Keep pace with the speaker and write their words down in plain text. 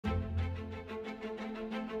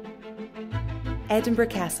Edinburgh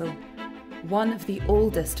Castle, one of the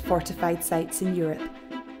oldest fortified sites in Europe.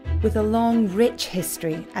 With a long, rich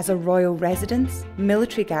history as a royal residence,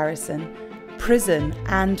 military garrison, prison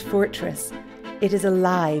and fortress, it is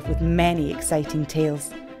alive with many exciting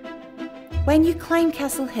tales. When you climb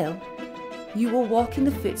Castle Hill, you will walk in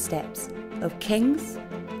the footsteps of kings,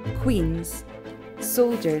 queens,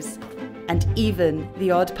 soldiers, and even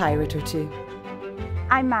the odd pirate or two.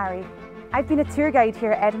 I'm Mhairi. I've been a tour guide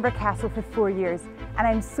here at Edinburgh Castle for 4 years, and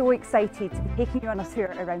I'm so excited to be taking you on a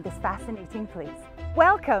tour around this fascinating place.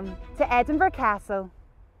 Welcome to Edinburgh Castle.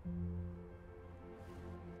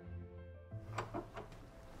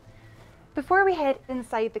 Before we head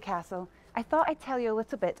inside the castle, I thought I'd tell you a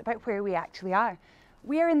little bit about where we actually are.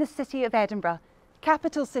 We are in the city of Edinburgh,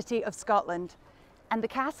 capital city of Scotland, and the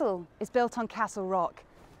castle is built on Castle Rock,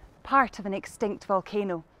 part of an extinct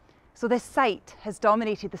volcano. So this site has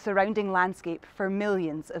dominated the surrounding landscape for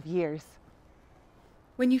millions of years.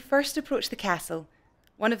 When you first approach the castle,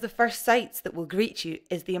 one of the first sights that will greet you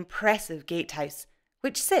is the impressive gatehouse,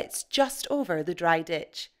 which sits just over the dry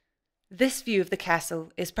ditch. This view of the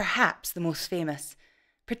castle is perhaps the most famous,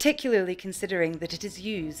 particularly considering that it is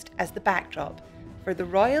used as the backdrop for the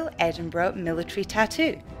Royal Edinburgh Military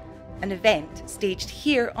Tattoo, an event staged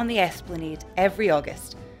here on the Esplanade every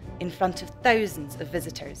August, in front of thousands of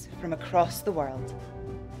visitors from across the world.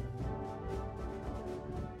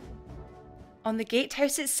 On the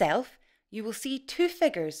gatehouse itself, you will see two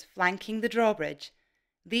figures flanking the drawbridge.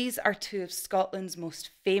 These are two of Scotland's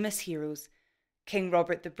most famous heroes, King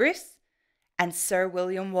Robert the Bruce and Sir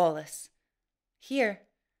William Wallace. Here,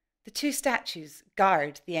 the two statues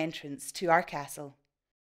guard the entrance to our castle.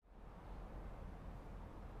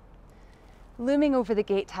 Looming over the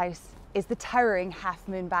gatehouse is the towering Half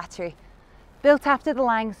Moon Battery. Built after the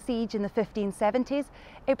Lang siege in the 1570s,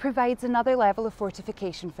 it provides another level of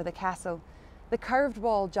fortification for the castle. The curved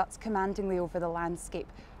wall juts commandingly over the landscape,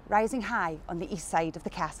 rising high on the east side of the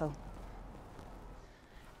castle.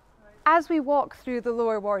 As we walk through the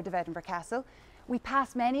lower ward of Edinburgh Castle, we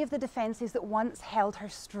pass many of the defences that once held her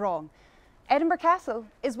strong. Edinburgh Castle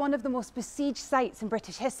is one of the most besieged sites in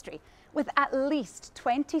British history, with at least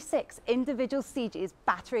 26 individual sieges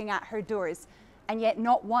battering at her doors, and yet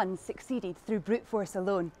not one succeeded through brute force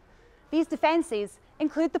alone. These defences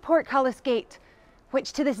include the Portcullis Gate,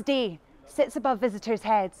 which to this day sits above visitors'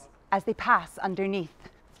 heads as they pass underneath.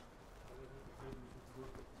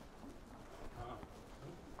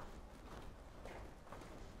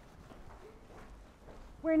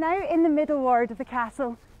 We're now in the middle ward of the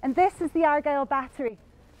castle, and this is the Argyll Battery.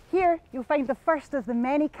 Here you'll find the first of the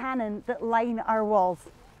many cannon that line our walls.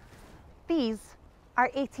 These are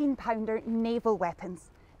 18-pounder naval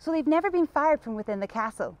weapons, so they've never been fired from within the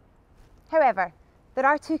castle. However, there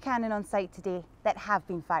are two cannon on site today that have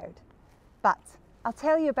been fired, but I'll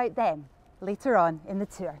tell you about them later on in the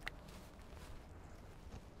tour.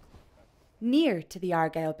 Near to the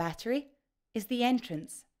Argyll Battery is the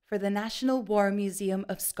entrance for the National War Museum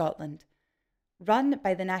of Scotland. Run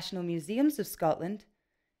by the National Museums of Scotland,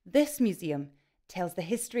 this museum tells the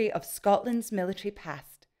history of Scotland's military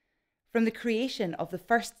past, from the creation of the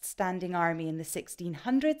first standing army in the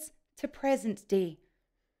 1600s to present day.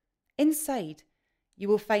 Inside, you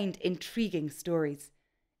will find intriguing stories,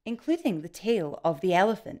 including the tale of the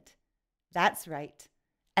elephant. That's right,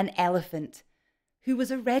 an elephant, who was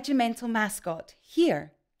a regimental mascot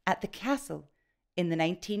here at the castle in the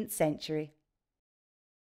 19th century.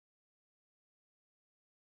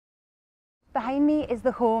 Behind me is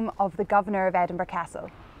the home of the Governor of Edinburgh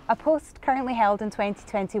Castle, a post currently held in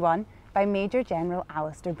 2021 by Major General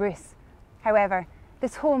Alistair Bruce. However,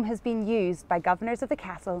 this home has been used by governors of the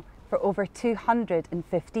castle for over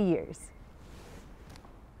 250 years.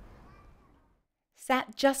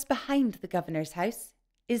 Sat just behind the Governor's house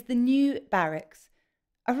is the New Barracks,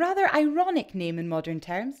 a rather ironic name in modern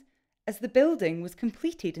terms, as the building was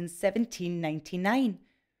completed in 1799.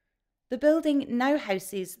 The building now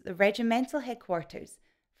houses the regimental headquarters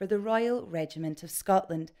for the Royal Regiment of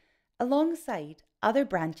Scotland, alongside other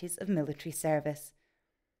branches of military service.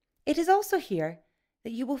 It is also here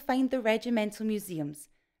that you will find the regimental museums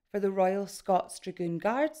for the Royal Scots Dragoon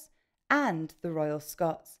Guards and the Royal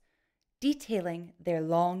Scots, detailing their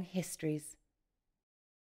long histories.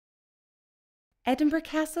 Edinburgh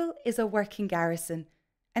Castle is a working garrison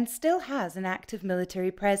and still has an active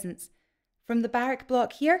military presence, from the barrack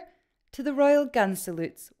block here to the royal gun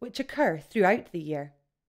salutes which occur throughout the year.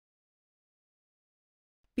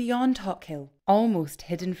 Beyond Hawkhill, almost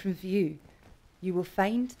hidden from view, you will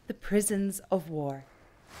find the prisons of war.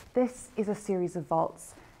 This is a series of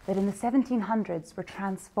vaults that in the 1700s were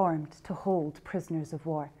transformed to hold prisoners of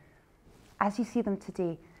war. As you see them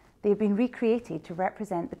today, they have been recreated to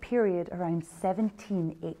represent the period around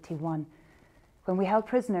 1781, when we held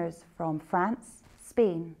prisoners from France,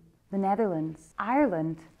 Spain, the Netherlands,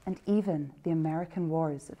 Ireland, and even the American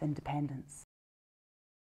Wars of Independence.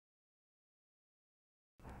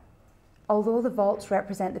 Although the vaults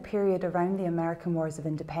represent the period around the American Wars of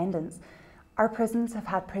Independence, our prisons have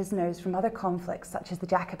had prisoners from other conflicts such as the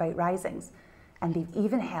Jacobite Risings, and they've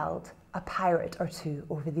even held a pirate or two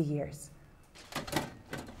over the years.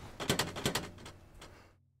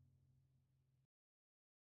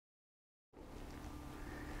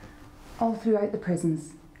 All throughout the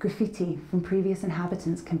prisons, graffiti from previous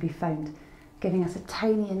inhabitants can be found, giving us a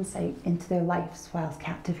tiny insight into their lives whilst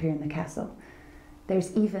captive here in the castle.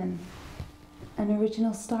 There's even an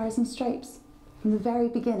original Stars and Stripes from the very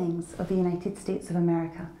beginnings of the United States of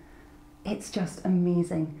America. It's just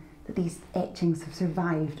amazing that these etchings have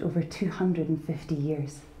survived over 250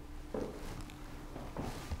 years.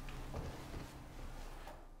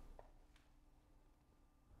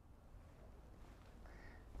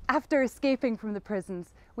 After escaping from the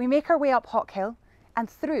prisons, we make our way up Hawkhill and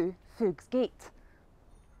through Foog's Gate.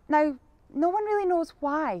 Now, no one really knows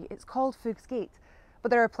why it's called Foog's Gate,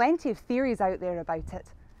 but there are plenty of theories out there about it.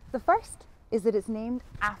 The first is that it's named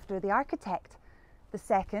after the architect. The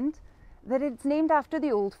second, that it's named after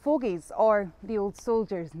the old fogies, or the old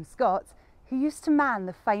soldiers and Scots, who used to man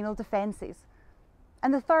the final defences.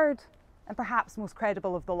 And the third, and perhaps most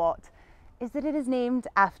credible of the lot, is that it is named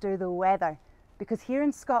after the weather, because here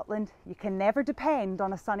in Scotland you can never depend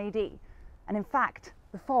on a sunny day, and in fact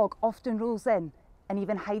the fog often rolls in and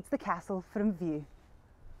even hides the castle from view.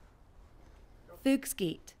 Foog's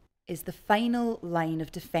Gate is the final line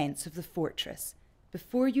of defence of the fortress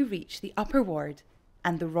before you reach the upper ward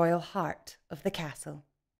and the royal heart of the castle.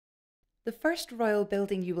 The first royal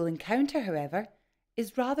building you will encounter, however,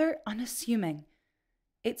 is rather unassuming.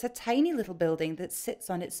 It's a tiny little building that sits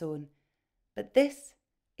on its own, but this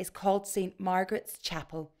is called St. Margaret's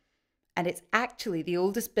Chapel, and it's actually the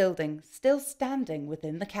oldest building still standing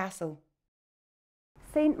within the castle.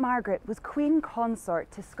 St. Margaret was Queen Consort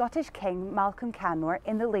to Scottish King Malcolm Canmore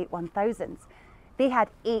in the late 1000s. They had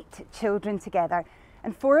 8 children together,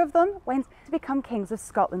 and 4 of them went to become kings of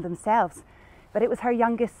Scotland themselves. But it was her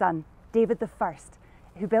youngest son, David I,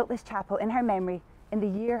 who built this chapel in her memory in the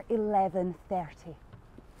year 1130.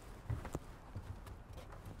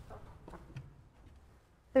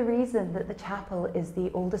 The reason that the chapel is the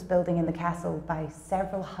oldest building in the castle by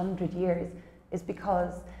several hundred years is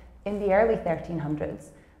because in the early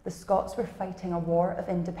 1300s, the Scots were fighting a war of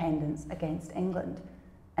independence against England,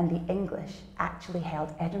 and the English actually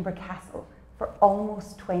held Edinburgh Castle for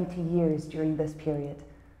almost 20 years during this period.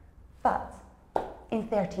 But in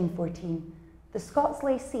 1314, the Scots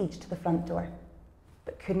lay siege to the front door,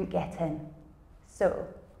 but couldn't get in. So,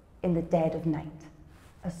 in the dead of night,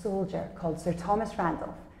 a soldier called Sir Thomas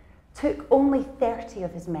Randolph took only 30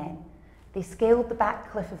 of his men. They scaled the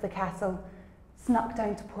back cliff of the castle, snuck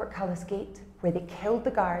down to Portcullis Gate, where they killed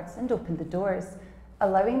the guards and opened the doors,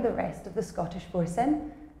 allowing the rest of the Scottish force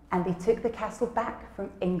in, and they took the castle back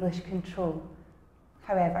from English control.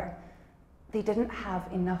 However, they didn't have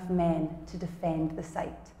enough men to defend the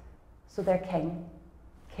site, so their king,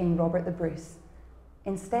 King Robert the Bruce,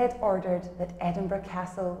 instead ordered that Edinburgh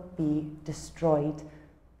Castle be destroyed.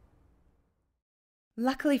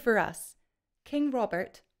 Luckily for us, King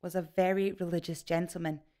Robert was a very religious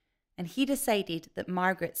gentleman, and he decided that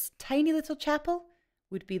Margaret's tiny little chapel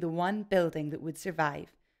would be the one building that would survive.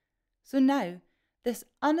 So now, this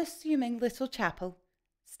unassuming little chapel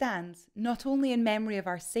stands not only in memory of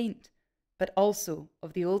our saint, but also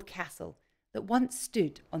of the old castle that once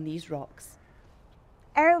stood on these rocks.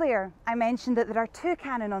 Earlier, I mentioned that there are 2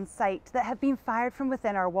 cannon on site that have been fired from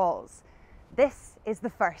within our walls. This is the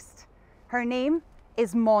first. Her name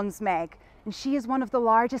is Mons Meg, and she is one of the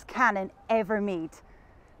largest cannon ever made.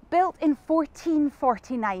 Built in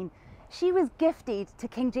 1449, she was gifted to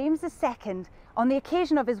King James II on the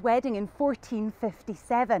occasion of his wedding in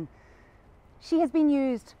 1457. She has been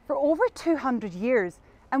used for over 200 years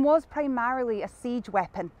and was primarily a siege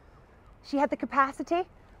weapon. She had the capacity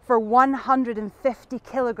for 150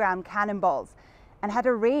 kilogram cannonballs and had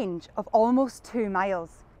a range of almost 2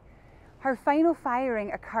 miles. Her final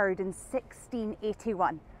firing occurred in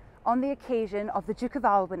 1681 on the occasion of the Duke of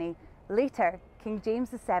Albany, later King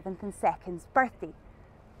James VII and II's birthday.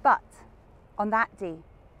 But on that day,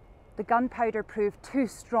 the gunpowder proved too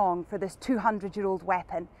strong for this 200-year-old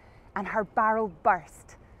weapon, and her barrel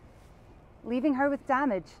burst, leaving her with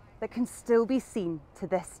damage that can still be seen to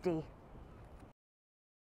this day.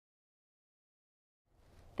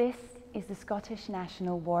 This is the Scottish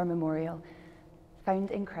National War Memorial,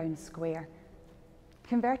 found in Crown Square.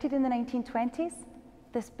 Converted in the 1920s,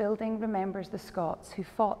 this building remembers the Scots who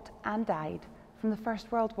fought and died from the First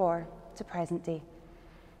World War to present day.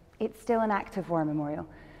 It's still an active war memorial,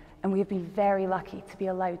 and we have been very lucky to be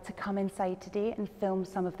allowed to come inside today and film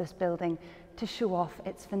some of this building to show off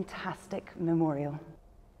its fantastic memorial.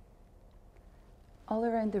 All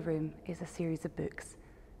around the room is a series of books.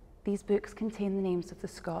 These books contain the names of the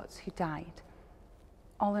Scots who died.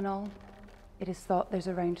 All in all, it is thought there's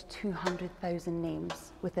around 200,000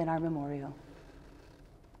 names within our memorial.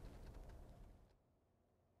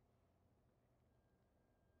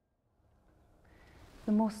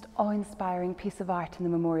 The most awe-inspiring piece of art in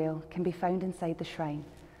the memorial can be found inside the shrine.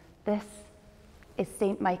 This is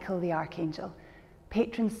St. Michael the Archangel,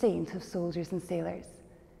 patron saint of soldiers and sailors.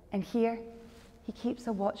 And here, he keeps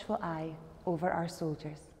a watchful eye over our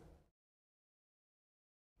soldiers.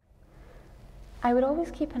 I would always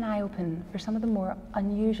keep an eye open for some of the more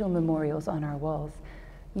unusual memorials on our walls.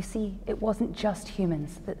 You see, it wasn't just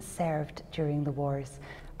humans that served during the wars.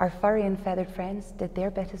 Our furry and feathered friends did their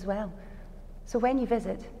bit as well. So when you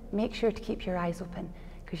visit, make sure to keep your eyes open,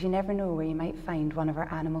 because you never know where you might find one of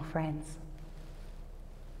our animal friends.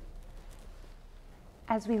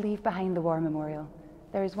 As we leave behind the war memorial,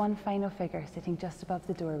 there is one final figure sitting just above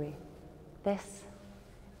the doorway. This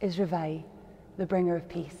is Relive, the bringer of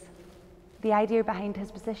peace. The idea behind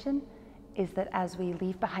his position is that as we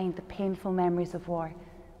leave behind the painful memories of war,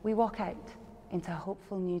 we walk out into a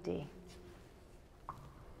hopeful new day.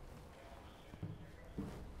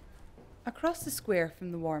 Across the square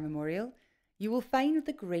from the War Memorial, you will find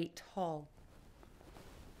the Great Hall.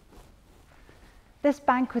 This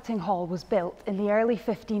banqueting hall was built in the early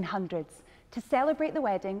 1500s to celebrate the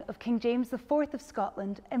wedding of King James IV of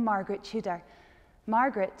Scotland and Margaret Tudor.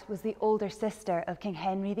 Margaret was the older sister of King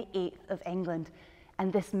Henry VIII of England,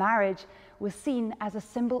 and this marriage was seen as a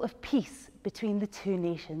symbol of peace between the two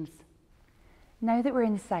nations. Now that we're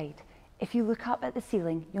inside, if you look up at the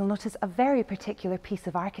ceiling, you'll notice a very particular piece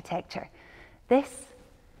of architecture. This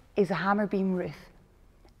is a hammer beam roof.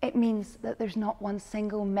 It means that there's not one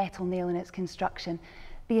single metal nail in its construction.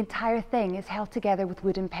 The entire thing is held together with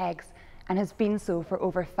wooden pegs and has been so for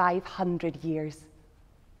over 500 years.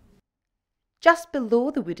 Just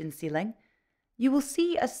below the wooden ceiling, you will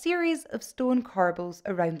see a series of stone corbels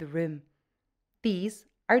around the room. These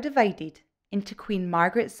are divided into Queen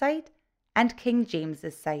Margaret's side and King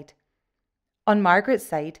James's side. On Margaret's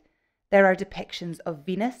side, there are depictions of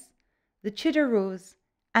Venus, the Tudor rose,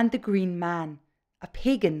 and the Green Man, a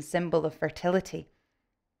pagan symbol of fertility.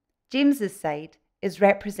 James's side is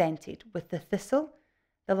represented with the thistle,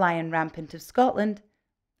 the lion rampant of Scotland,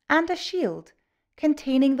 and a shield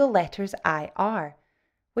containing the letters IR,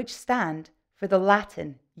 which stand for the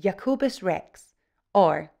Latin Jacobus Rex,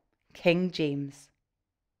 or King James.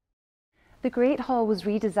 The Great Hall was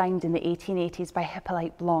redesigned in the 1880s by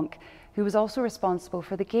Hippolyte Blanc, who was also responsible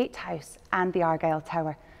for the Gatehouse and the Argyle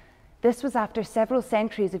Tower. This was after several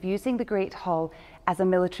centuries of using the Great Hall as a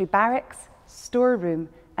military barracks, storeroom,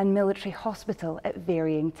 and military hospital at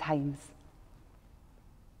varying times.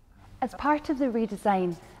 As part of the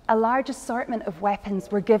redesign, a large assortment of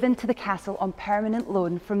weapons were given to the castle on permanent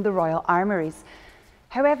loan from the royal armouries.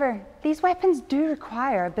 However, these weapons do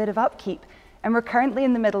require a bit of upkeep, and we're currently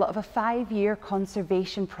in the middle of a 5-year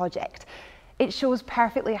conservation project. It shows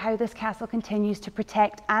perfectly how this castle continues to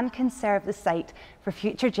protect and conserve the site for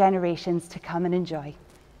future generations to come and enjoy.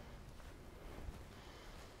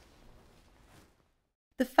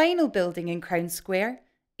 The final building in Crown Square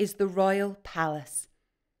is the Royal Palace.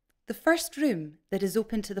 The first room that is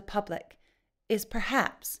open to the public is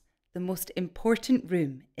perhaps the most important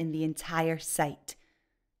room in the entire site,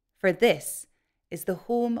 for this is the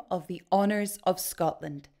home of the Honours of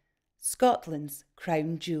Scotland, Scotland's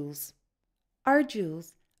crown jewels. Our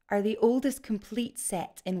jewels are the oldest complete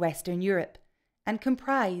set in Western Europe and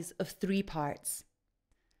comprise of 3 parts.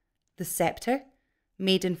 The sceptre,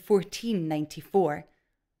 made in 1494,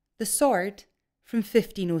 the sword from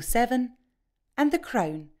 1507, and the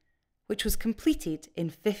crown, which was completed in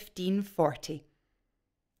 1540.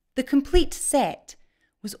 The complete set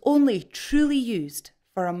was only truly used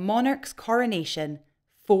for a monarch's coronation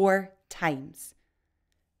 4 times.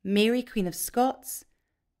 Mary, Queen of Scots,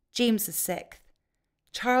 James VI,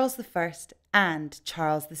 Charles I, and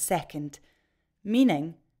Charles II,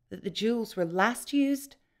 meaning that the jewels were last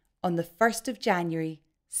used on the 1st of January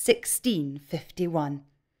 1651.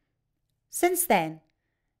 Since then,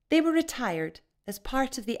 they were retired as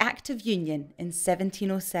part of the Act of Union in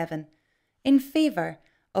 1707 in favour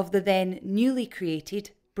of the then newly created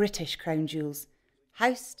British crown jewels,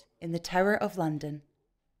 housed in the Tower of London.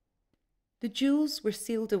 The jewels were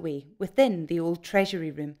sealed away within the old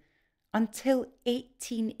treasury room until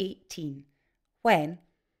 1818, when,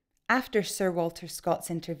 after Sir Walter Scott's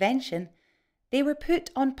intervention, they were put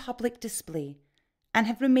on public display and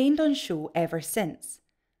have remained on show ever since,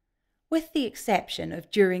 with the exception of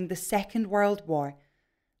during the Second World War,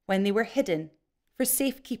 when they were hidden for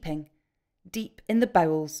safekeeping deep in the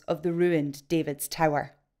bowels of the ruined David's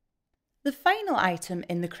Tower. The final item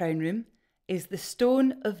in the Crown Room is the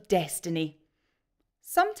Stone of Destiny.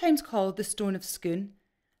 Sometimes called the Stone of Scone,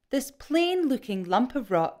 this plain-looking lump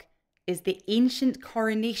of rock is the ancient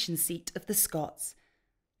coronation seat of the Scots,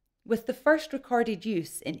 with the first recorded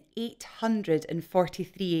use in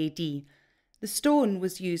 843 AD. The stone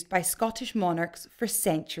was used by Scottish monarchs for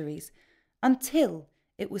centuries until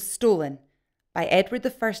it was stolen by Edward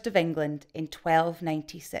I of England in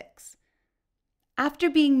 1296. After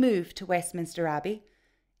being moved to Westminster Abbey,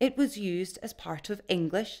 it was used as part of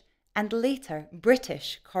English and later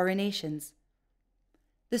British coronations.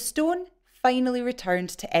 The stone finally returned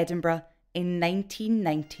to Edinburgh in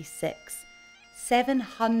 1996,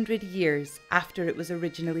 700 years after it was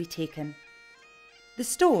originally taken. The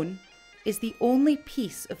stone is the only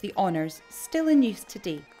piece of the honours still in use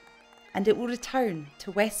today, and it will return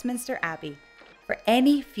to Westminster Abbey for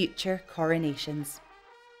any future coronations.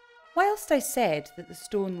 Whilst I said that the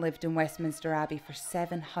stone lived in Westminster Abbey for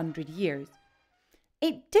 700 years,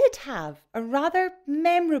 it did have a rather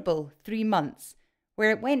memorable 3 months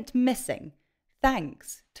where it went missing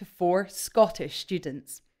thanks to 4 Scottish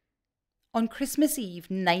students. On Christmas Eve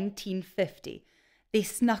 1950, they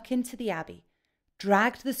snuck into the Abbey,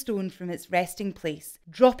 dragged the stone from its resting place,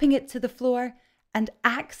 dropping it to the floor and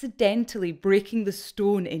accidentally breaking the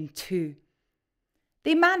stone in 2.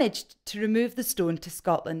 They managed to remove the stone to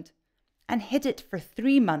Scotland and hid it for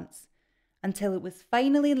 3 months until it was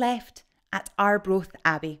finally left at Arbroath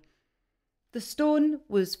Abbey. The stone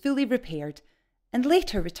was fully repaired and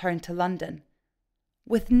later returned to London,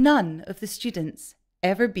 with none of the students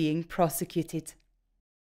ever being prosecuted.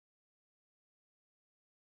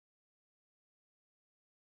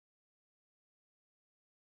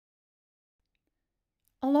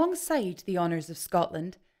 Alongside the honours of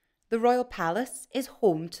Scotland, the Royal Palace is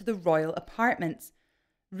home to the Royal Apartments,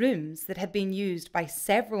 rooms that had been used by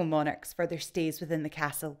several monarchs for their stays within the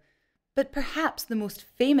castle. But perhaps the most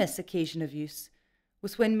famous occasion of use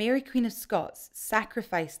was when Mary Queen of Scots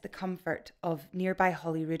sacrificed the comfort of nearby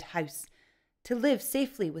Holyrood House to live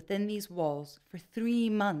safely within these walls for 3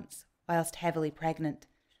 months whilst heavily pregnant,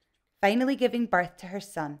 finally giving birth to her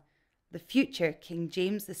son, the future King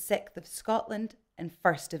James VI of Scotland and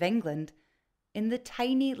First of England, in the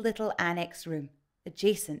tiny little annex room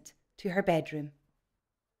adjacent to her bedroom.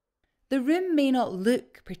 The room may not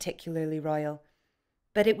look particularly royal,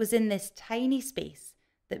 but it was in this tiny space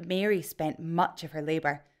that Mary spent much of her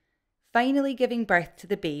labour, finally giving birth to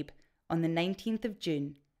the babe on the 19th of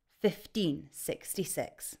June,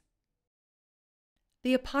 1566.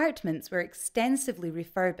 The apartments were extensively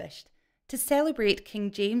refurbished to celebrate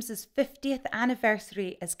King James's 50th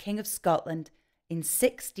anniversary as King of Scotland in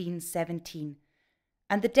 1617,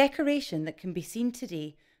 and the decoration that can be seen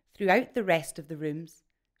today throughout the rest of the rooms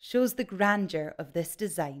shows the grandeur of this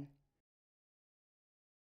design.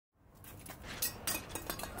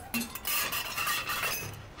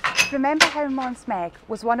 Remember how Mons Meg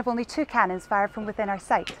was one of only 2 cannons fired from within our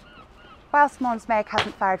site? Whilst Mons Meg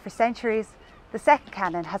hasn't fired for centuries, the second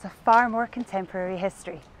cannon has a far more contemporary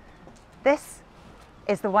history. This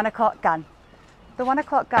is the 1 o'clock gun. The 1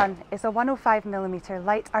 o'clock gun is a 105mm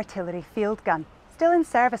light artillery field gun, still in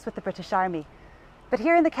service with the British Army. But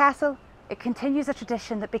here in the castle, it continues a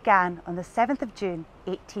tradition that began on the 7th of June,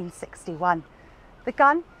 1861. The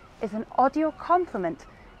gun is an audio complement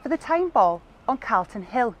for the time ball on Calton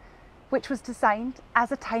Hill, which was designed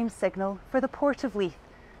as a time signal for the Port of Leith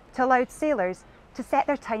to allow sailors to set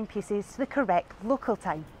their timepieces to the correct local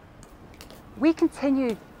time. We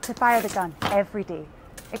continue to fire the gun every day,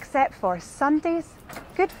 except for Sundays,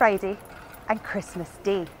 Good Friday and Christmas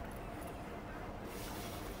Day.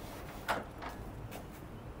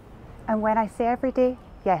 And when I say every day,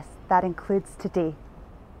 yes, that includes today.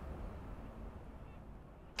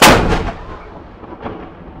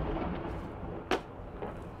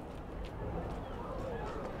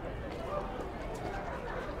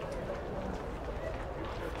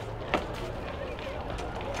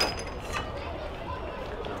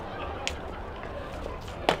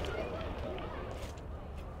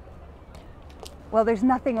 Well, there's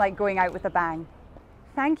nothing like going out with a bang.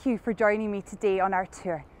 Thank you for joining me today on our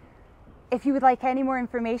tour. If you would like any more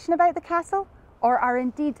information about the castle, or are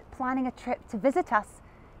indeed planning a trip to visit us,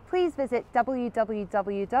 please visit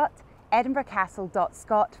www.edinburghcastle.com.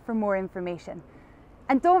 edinburghcastle.scot for more information.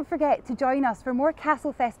 And don't forget to join us for more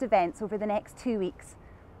Castlefest events over the next 2 weeks.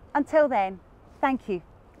 Until then, thank you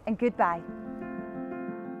and goodbye.